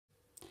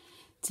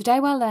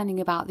Today we're learning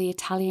about the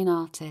Italian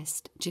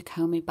artist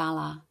Giocomo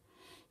Balla.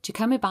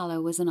 Giocomo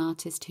Balla was an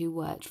artist who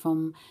worked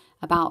from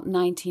about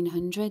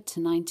 1900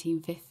 to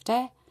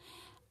 1950,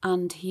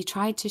 and he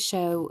tried to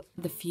show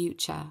the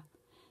future.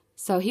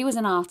 So he was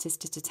an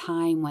artist at a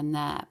time when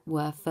there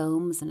were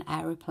films and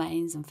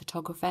aeroplanes and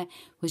photography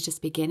was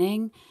just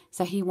beginning.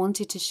 So he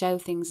wanted to show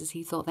things as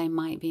he thought they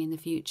might be in the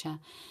future.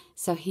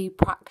 So he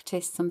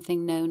practiced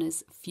something known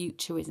as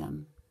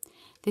futurism.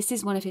 This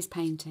is one of his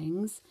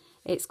paintings.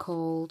 It's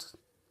called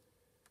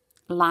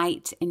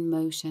Light in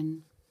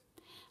Motion.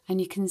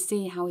 And you can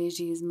see how he's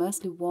used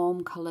mostly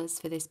warm colours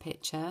for this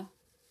picture.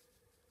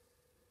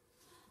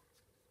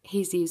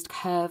 He's used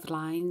curved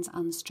lines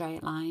and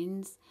straight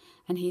lines,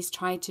 and he's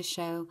tried to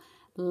show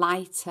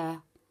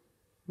lighter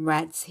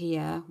reds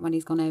here when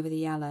he's gone over the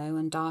yellow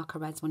and darker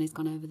reds when he's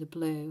gone over the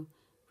blue.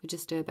 If we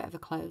just do a bit of a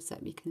close-up,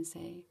 you can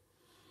see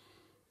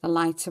the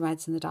lighter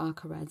reds and the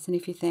darker reds. And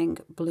if you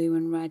think blue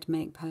and red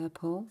make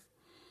purple,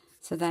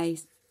 so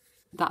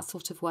that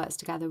sort of works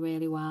together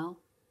really well.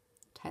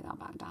 Take that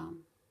back down.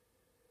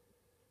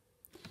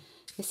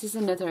 This is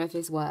another of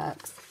his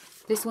works.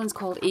 This one's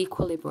called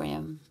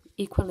Equilibrium.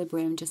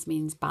 Equilibrium just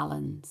means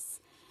balance,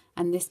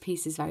 and this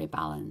piece is very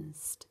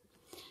balanced.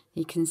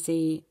 You can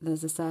see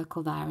there's a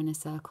circle there and a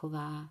circle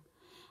there,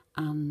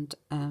 and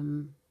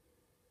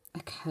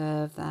a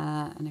curve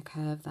there and a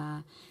curve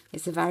there.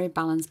 It's a very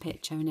balanced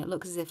picture, and it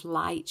looks as if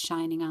light's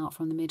shining out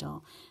from the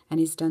middle, and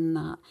he's done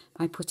that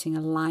by putting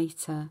a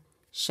lighter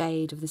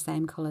shade of the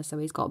same colour. So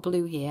he's got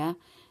blue here,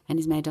 and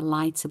he's made a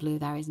lighter blue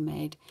there. He's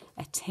made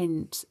a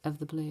tint of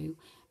the blue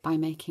by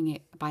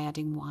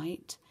adding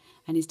white.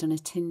 And he's done a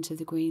tint of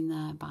the green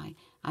there by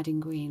adding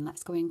green.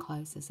 Let's go in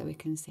closer so we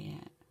can see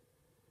it.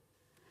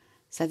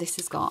 So this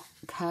has got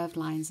curved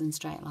lines and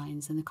straight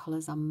lines, and the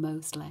colours are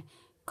mostly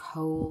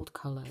cold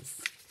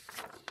colours.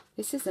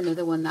 This is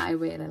another one that I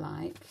really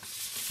like.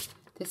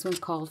 This one's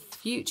called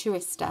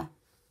Futurista.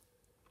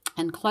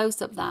 And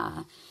close up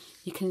there,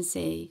 you can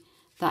see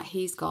that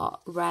he's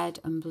got red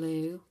and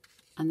blue,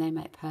 and they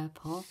make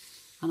purple.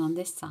 And on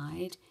this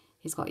side,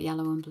 he's got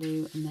yellow and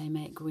blue, and they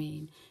make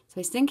green. So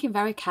he's thinking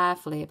very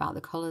carefully about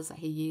the colours that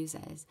he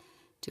uses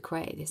to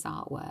create this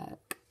artwork.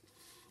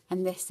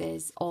 And this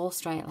is all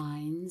straight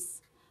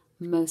lines,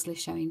 mostly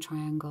showing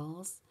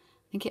triangles.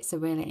 I think it's a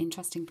really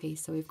interesting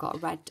piece. So we've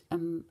got red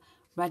and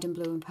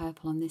blue and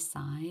purple on this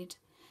side,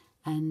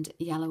 and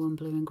yellow and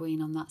blue and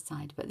green on that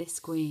side. But this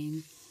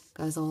green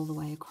goes all the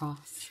way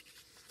across.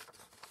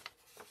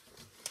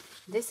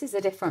 This is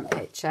a different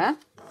picture.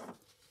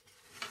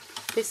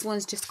 This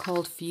one's just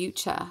called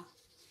Future.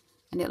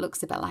 And it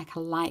looks a bit like a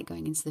light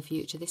going into the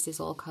future. This is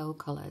all cold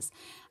colours,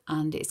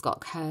 and it's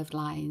got curved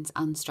lines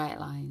and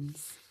straight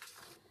lines.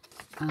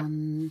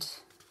 And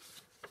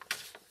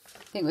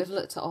I think we've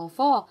looked at all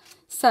four.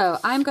 So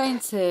we're going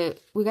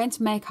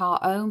to make our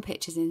own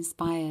pictures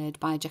inspired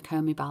by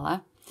Giocomo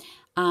Balla,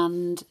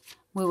 and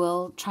we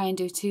will try and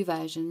do two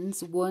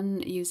versions,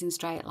 one using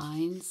straight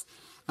lines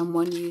and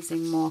one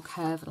using more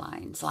curved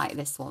lines, like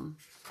this one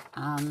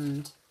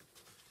and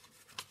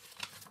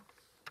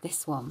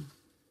this one.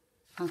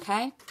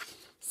 Okay,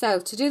 so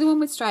to do the one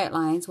with straight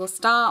lines, we'll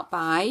start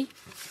by,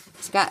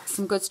 to get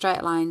some good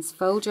straight lines,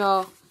 fold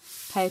your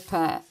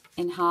paper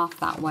in half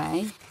that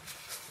way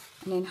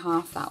and in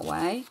half that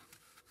way.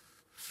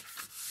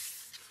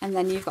 And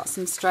then you've got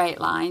some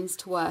straight lines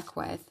to work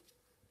with.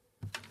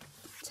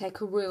 Take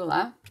a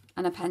ruler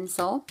and a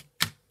pencil,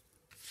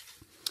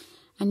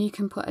 and you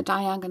can put a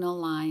diagonal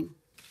line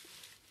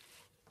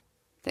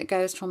that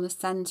goes from the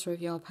centre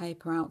of your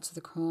paper out to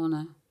the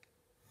corner.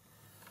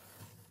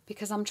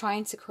 Because I'm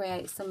trying to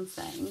create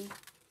something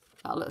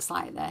that looks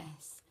like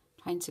this,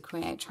 trying to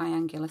create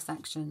triangular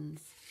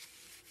sections.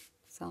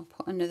 So I'll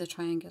put another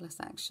triangular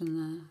section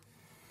there.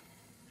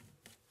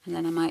 And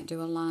then I might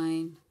do a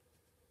line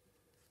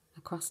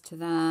across to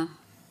there.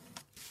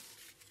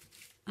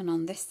 And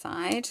on this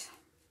side,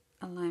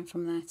 a line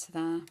from there to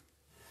there.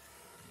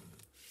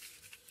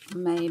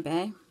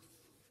 Maybe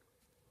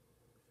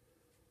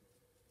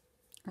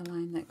a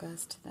line that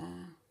goes to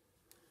there.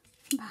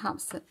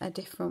 Perhaps a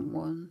different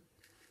one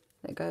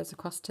that goes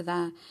across to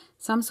there.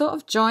 So I'm sort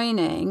of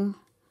joining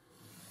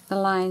the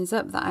lines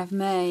up that I've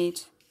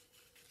made.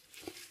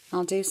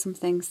 I'll do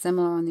something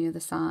similar on the other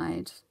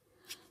side.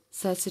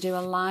 So to do a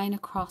line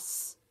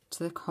across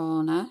to the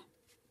corner,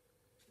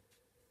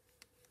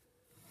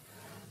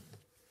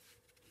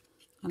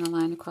 and a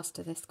line across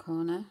to this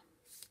corner,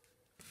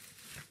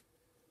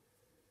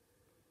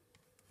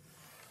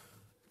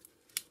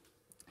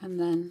 and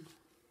then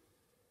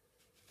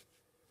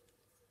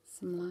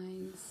some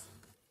lines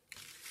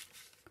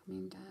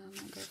coming down,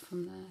 I go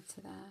from there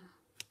to there.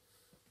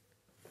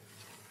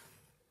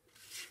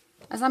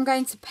 As I'm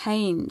going to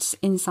paint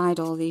inside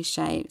all these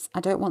shapes, I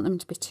don't want them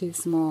to be too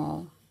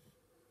small.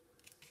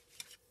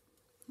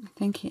 I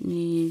think it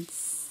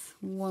needs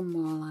one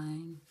more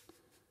line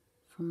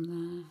from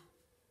there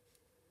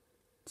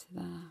to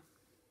there.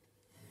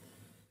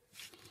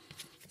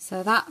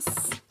 So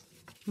that's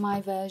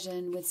my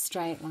version with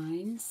straight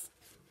lines.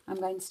 I'm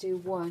going to do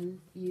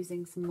one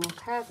using some more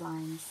curved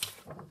lines.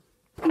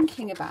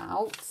 Thinking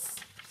about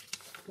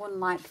one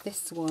like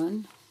this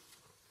one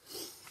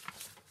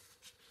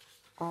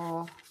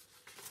or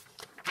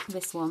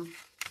this one.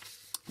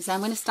 So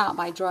I'm going to start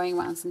by drawing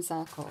around some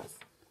circles.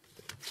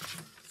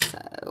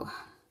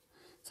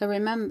 So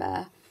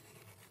remember,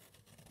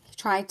 he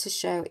tried to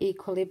show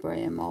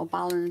equilibrium or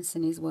balance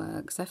in his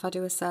work. So if I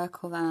do a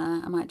circle there,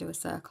 I might do a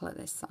circle at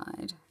this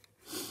side.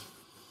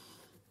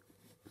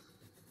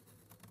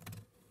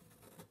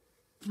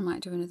 I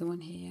might do another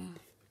one here.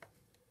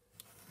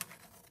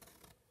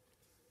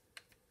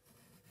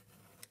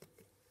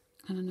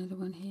 And another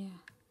one here.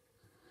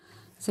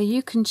 So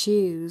you can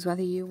choose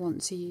whether you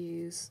want to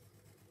use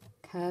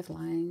curved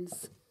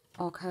lines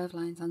or curved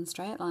lines and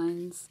straight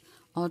lines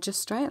or just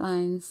straight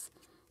lines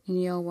in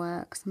your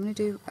work. So I'm going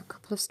to do a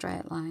couple of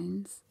straight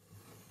lines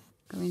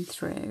going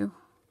through.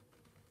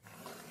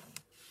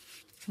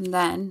 And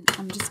then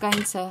I'm just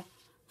going to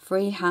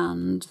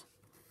freehand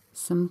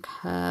some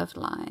curved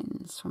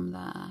lines from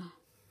there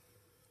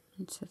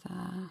into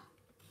there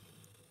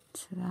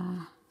to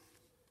there.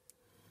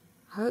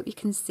 I hope you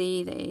can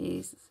see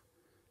these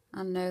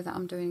and know that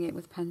I'm doing it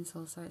with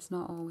pencil, so it's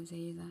not always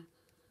easy.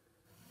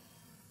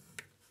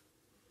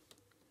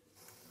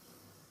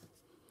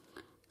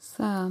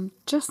 So I'm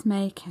just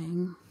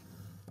making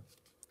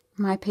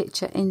my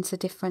picture into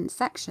different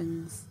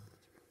sections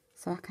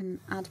so I can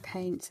add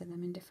paint to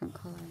them in different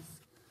colours.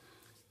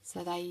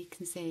 So there you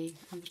can see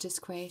I've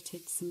just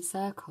created some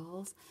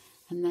circles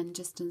and then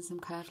just done some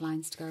curved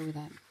lines to go with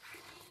it.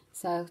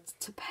 So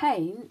to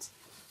paint,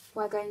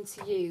 we're going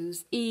to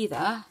use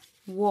either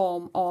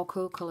warm or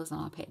cool colours on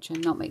our picture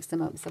and not mix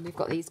them up. So we've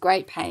got these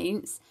great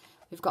paints,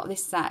 we've got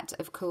this set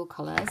of cool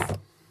colours,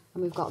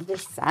 and we've got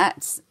this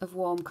set of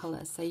warm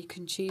colours. So you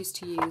can choose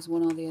to use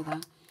one or the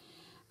other.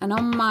 And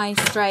on my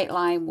straight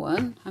line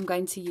one, I'm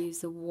going to use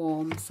the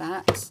warm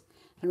set.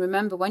 And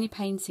remember, when you're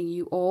painting,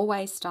 you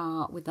always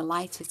start with the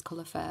lightest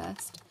colour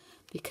first,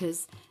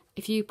 because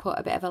if you put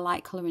a bit of a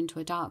light colour into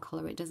a dark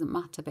colour, it doesn't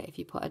matter. But if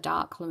you put a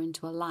dark colour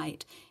into a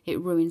light, it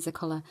ruins the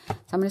colour. So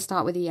I'm going to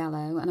start with the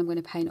yellow, and I'm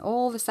going to paint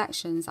all the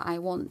sections that I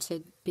want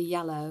to be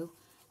yellow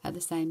at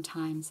the same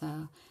time. So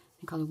I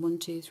think I'll do 1,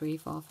 2, 3,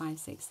 4, 5,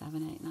 6,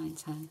 7, 8, 9,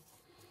 10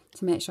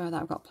 to make sure that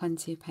I've got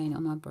plenty of paint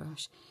on my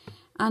brush.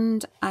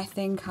 And I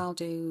think I'll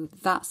do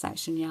that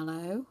section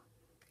yellow,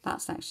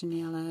 that section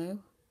yellow,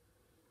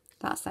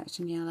 that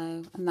section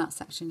yellow, and that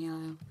section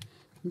yellow.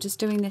 I'm just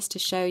doing this to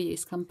show you,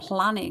 so I'm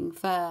planning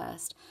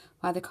first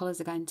where the colours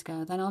are going to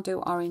go. Then I'll do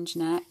orange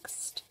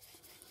next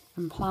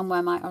and plan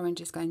where my orange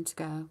is going to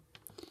go.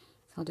 So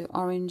I'll do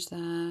orange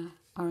there,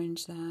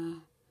 orange there,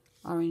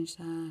 orange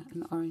there,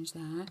 and orange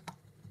there.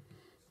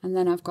 And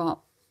then I've got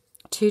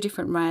two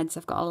different reds.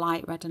 I've got a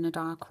light red and a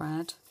dark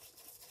red.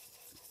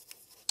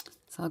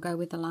 So I'll go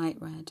with the light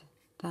red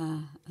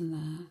there and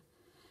there,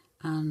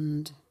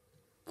 and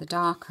the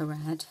darker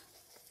red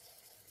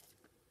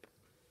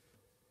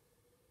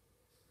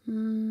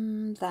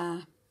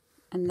there,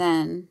 and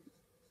then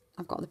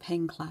I've got the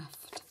pink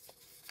left.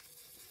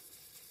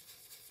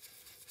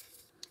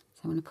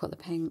 So I'm going to put the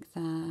pink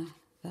there,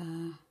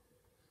 there,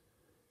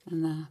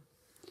 and there.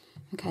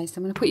 Okay, so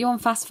I'm going to put you on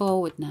fast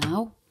forward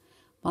now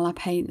while I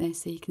paint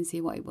this so you can see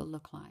what it will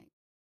look like.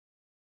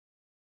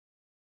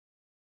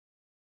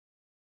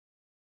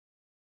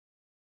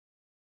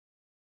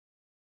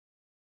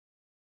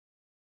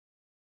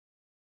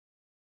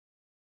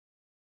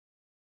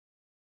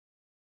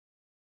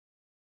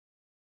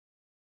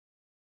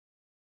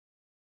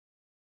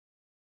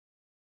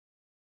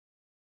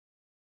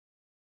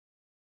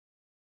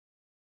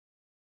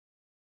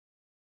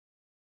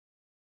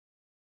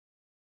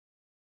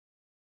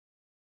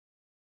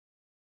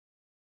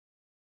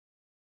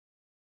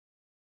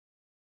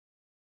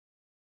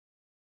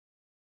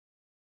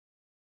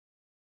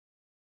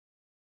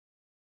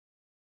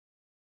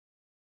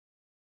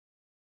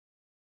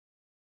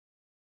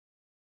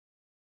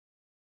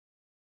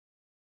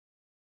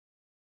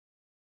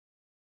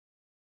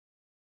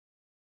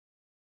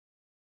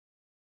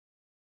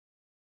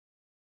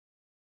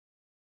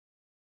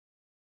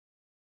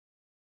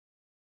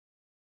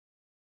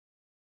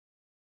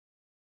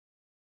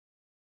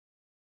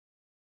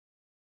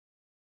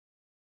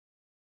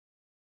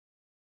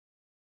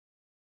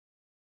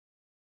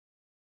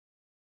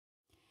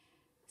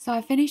 So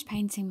I finished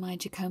painting my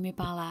Giocomo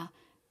Balla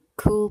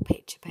cool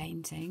picture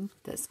painting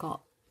that's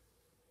got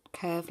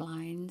curved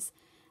lines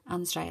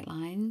and straight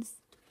lines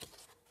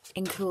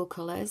in cool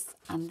colours,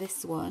 and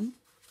this one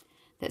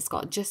that's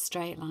got just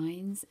straight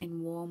lines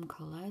in warm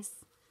colours.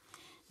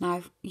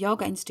 Now you're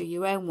going to do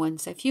your own one,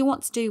 so if you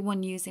want to do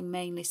one using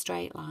mainly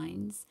straight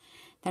lines,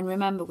 then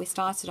remember we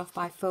started off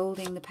by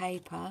folding the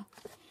paper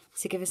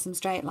to give us some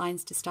straight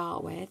lines to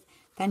start with,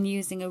 then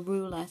using a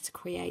ruler to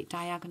create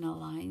diagonal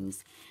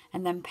lines,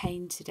 and then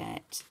painted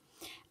it.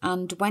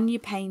 And when you're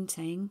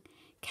painting,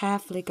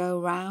 carefully go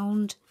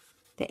round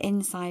the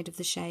inside of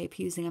the shape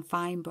using a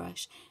fine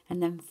brush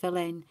and then fill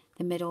in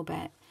the middle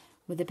bit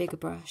with a bigger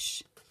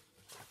brush.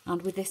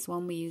 And with this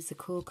one, we use the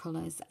cool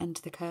colours and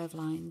the curve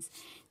lines.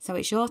 So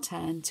it's your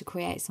turn to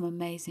create some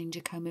amazing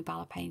Giocomo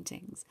Balla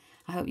paintings.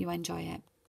 I hope you enjoy it.